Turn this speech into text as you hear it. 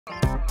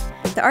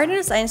The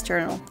Arduino Science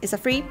Journal is a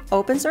free,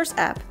 open-source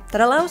app that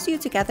allows you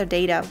to gather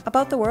data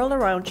about the world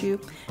around you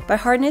by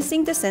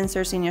harnessing the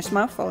sensors in your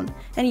smartphone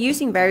and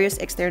using various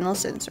external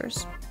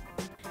sensors.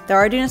 The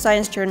Arduino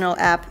Science Journal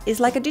app is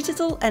like a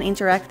digital and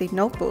interactive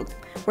notebook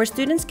where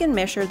students can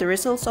measure the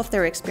results of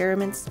their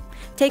experiments,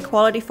 take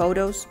quality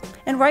photos,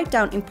 and write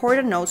down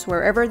important notes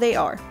wherever they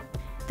are.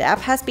 The app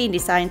has been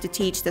designed to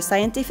teach the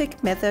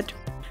scientific method,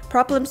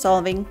 problem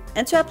solving,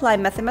 and to apply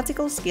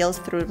mathematical skills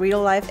through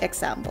real-life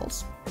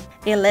examples.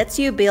 It lets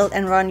you build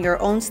and run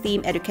your own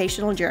STEAM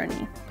educational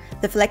journey.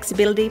 The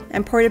flexibility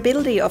and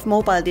portability of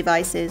mobile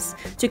devices,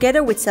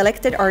 together with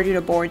selected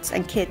Arduino boards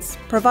and kits,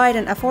 provide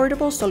an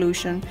affordable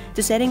solution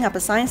to setting up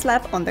a science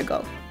lab on the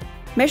go.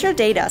 Measure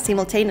data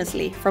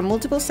simultaneously from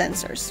multiple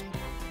sensors.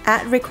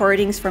 Add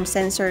recordings from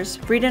sensors,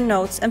 written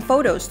notes, and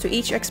photos to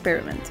each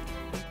experiment.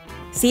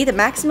 See the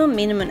maximum,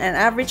 minimum, and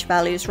average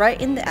values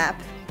right in the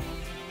app.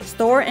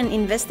 Store and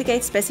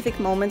investigate specific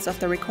moments of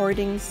the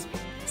recordings.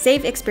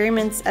 Save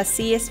experiments as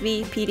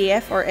CSV,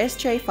 PDF, or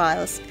SJ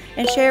files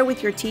and share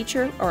with your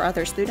teacher or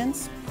other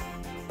students.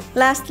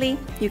 Lastly,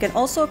 you can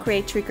also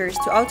create triggers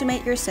to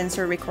automate your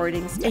sensor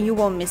recordings and you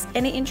won't miss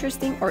any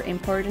interesting or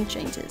important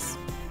changes.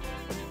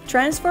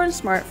 Transform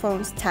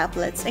smartphones,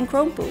 tablets, and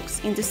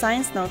chromebooks into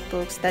science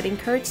notebooks that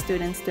encourage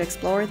students to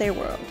explore their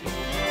world.